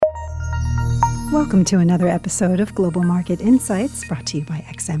Welcome to another episode of Global Market Insights, brought to you by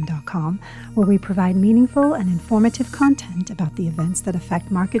XM.com, where we provide meaningful and informative content about the events that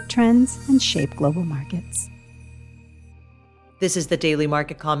affect market trends and shape global markets. This is the Daily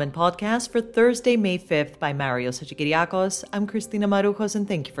Market Comment podcast for Thursday, May 5th by Mario Hadjikyriacos. I'm Christina Marujos, and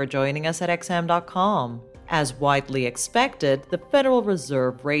thank you for joining us at XM.com. As widely expected, the Federal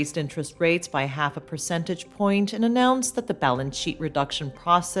Reserve raised interest rates by 0.5 percentage point and announced that the balance sheet reduction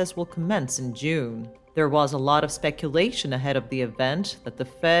process will commence in June. There was a lot of speculation ahead of the event that the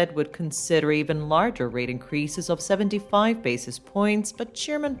Fed would consider even larger rate increases of 75 basis points, but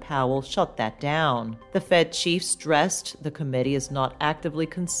Chairman Powell shut that down. The Fed chief stressed the committee is not actively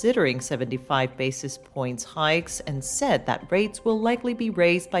considering 75 basis points hikes and said that rates will likely be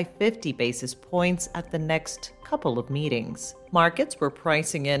raised by 50 basis points at the next couple of meetings. Markets were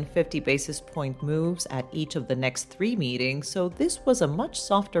pricing in 50 basis point moves at each of the next 3 meetings, so this was a much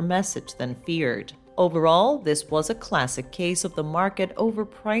softer message than feared. Overall, this was a classic case of the market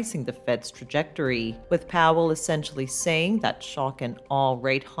overpricing the Fed's trajectory, with Powell essentially saying that shock and awe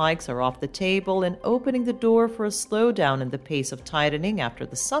rate hikes are off the table and opening the door for a slowdown in the pace of tightening after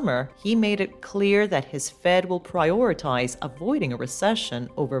the summer. He made it clear that his Fed will prioritize avoiding a recession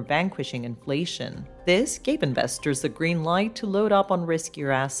over vanquishing inflation. This gave investors the green light to load up on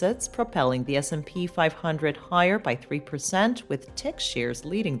riskier assets, propelling the S&P 500 higher by 3%, with tech shares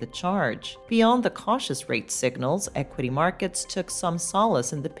leading the charge. Beyond the cautious rate signals, equity markets took some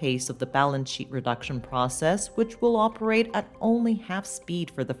solace in the pace of the balance sheet reduction process, which will operate at only half speed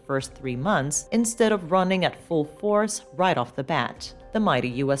for the first 3 months, instead of running at full force right off the bat. The mighty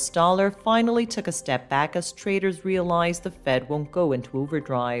US dollar finally took a step back as traders realized the Fed won't go into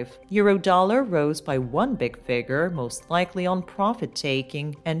overdrive. Euro-dollar rose by 1 big figure, most likely on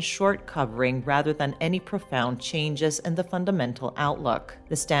profit-taking and short covering rather than any profound changes in the fundamental outlook.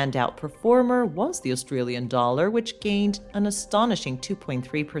 The standout performer was the Australian dollar, which gained an astonishing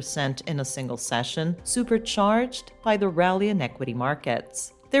 2.3% in a single session, supercharged by the rally in equity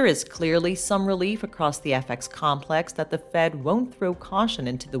markets. There is clearly some relief across the FX complex that the Fed won't throw caution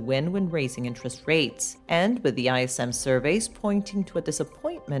into the wind when raising interest rates. And with the ISM surveys pointing to a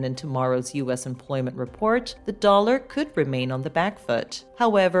disappointment in tomorrow's U.S. employment report, the dollar could remain on the back foot.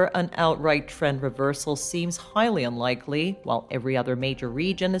 However, an outright trend reversal seems highly unlikely, while every other major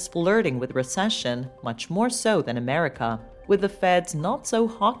region is flirting with recession, much more so than America. With the Fed's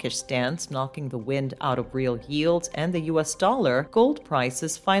not-so-hawkish stance knocking the wind out of real yields and the US dollar, gold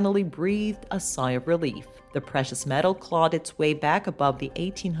prices finally breathed a sigh of relief. The precious metal clawed its way back above the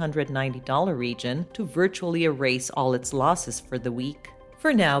 $1,890 region to virtually erase all its losses for the week.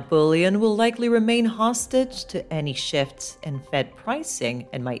 For now, bullion will likely remain hostage to any shifts in Fed pricing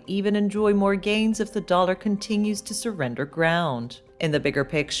and might even enjoy more gains if the dollar continues to surrender ground. In the bigger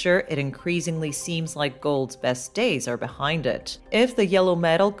picture, it increasingly seems like gold's best days are behind it. If the yellow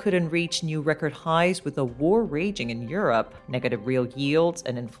metal couldn't reach new record highs with a war raging in Europe, negative real yields,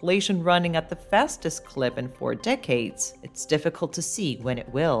 and inflation running at the fastest clip in 4 decades, it's difficult to see when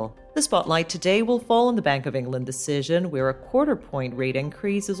it will. The spotlight today will fall on the Bank of England decision, where a 0.25 point rate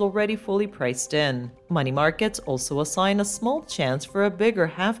increase is already fully priced in. Money markets also assign a small chance for a bigger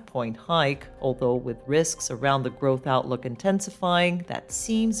 0.5 point hike, although with risks around the growth outlook intensifying, that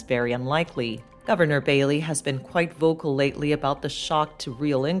seems very unlikely. Governor Bailey has been quite vocal lately about the shock to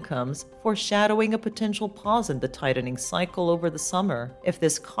real incomes, foreshadowing a potential pause in the tightening cycle over the summer. If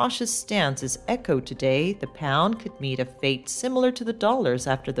this cautious stance is echoed today, the pound could meet a fate similar to the dollars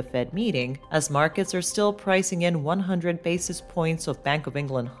after the Fed meeting, as markets are still pricing in 100 basis points of Bank of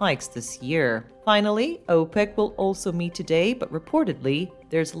England hikes this year. Finally, OPEC will also meet today, but reportedly,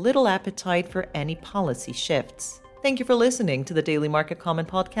 there's little appetite for any policy shifts. Thank you for listening to the Daily Market Comment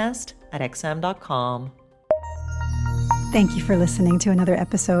podcast at XM.com. Thank you for listening to another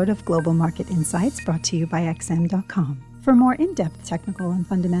episode of Global Market Insights, brought to you by XM.com. For more in-depth technical and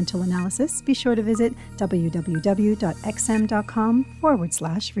fundamental analysis, be sure to visit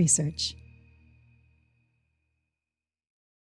www.xm.com/research.